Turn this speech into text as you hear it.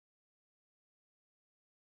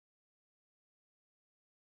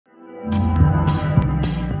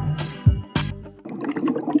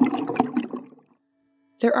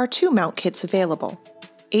There are two mount kits available,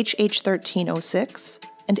 HH1306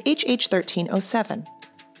 and HH1307.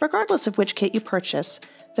 Regardless of which kit you purchase,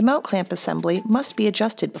 the mount clamp assembly must be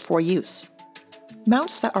adjusted before use.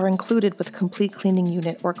 Mounts that are included with complete cleaning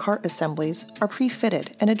unit or cart assemblies are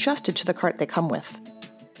pre-fitted and adjusted to the cart they come with.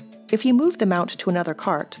 If you move the mount to another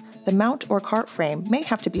cart, the mount or cart frame may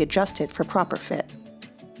have to be adjusted for proper fit.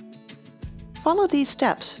 Follow these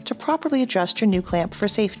steps to properly adjust your new clamp for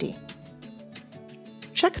safety.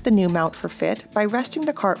 Check the new mount for fit by resting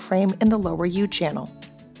the cart frame in the lower U channel.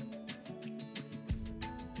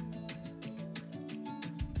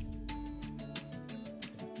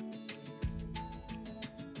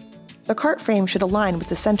 The cart frame should align with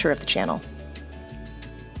the center of the channel.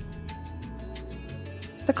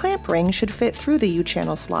 The clamp ring should fit through the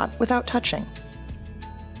U-channel slot without touching.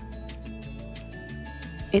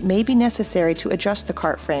 It may be necessary to adjust the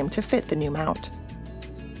cart frame to fit the new mount.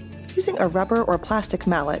 Using a rubber or plastic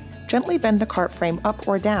mallet, gently bend the cart frame up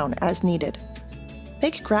or down as needed.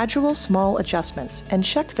 Make gradual small adjustments and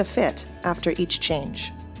check the fit after each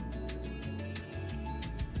change.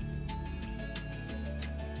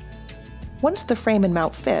 Once the frame and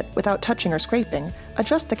mount fit without touching or scraping,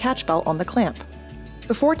 adjust the catch belt on the clamp.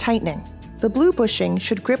 Before tightening, the blue bushing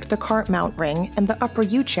should grip the cart mount ring and the upper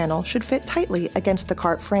U-channel should fit tightly against the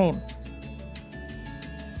cart frame.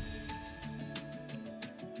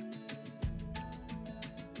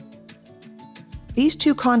 These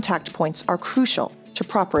two contact points are crucial to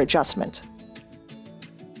proper adjustment.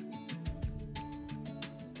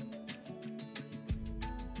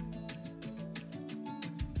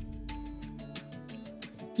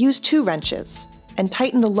 Use 2 wrenches and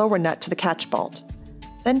tighten the lower nut to the catch bolt.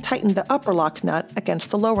 Then tighten the upper lock nut against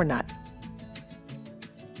the lower nut.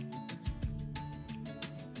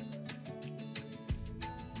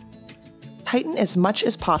 Tighten as much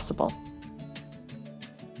as possible.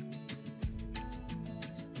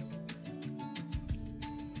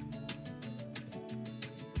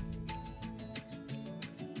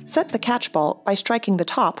 Set the catch bolt by striking the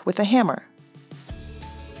top with a hammer.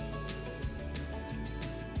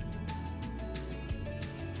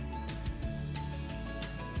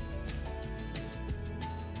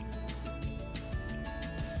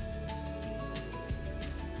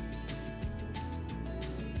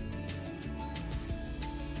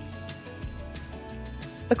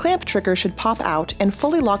 The clamp trigger should pop out and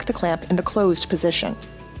fully lock the clamp in the closed position.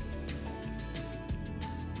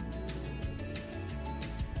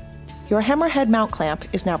 Your Hammerhead mount clamp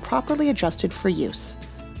is now properly adjusted for use.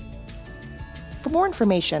 For more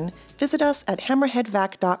information, visit us at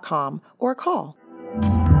hammerheadvac.com or call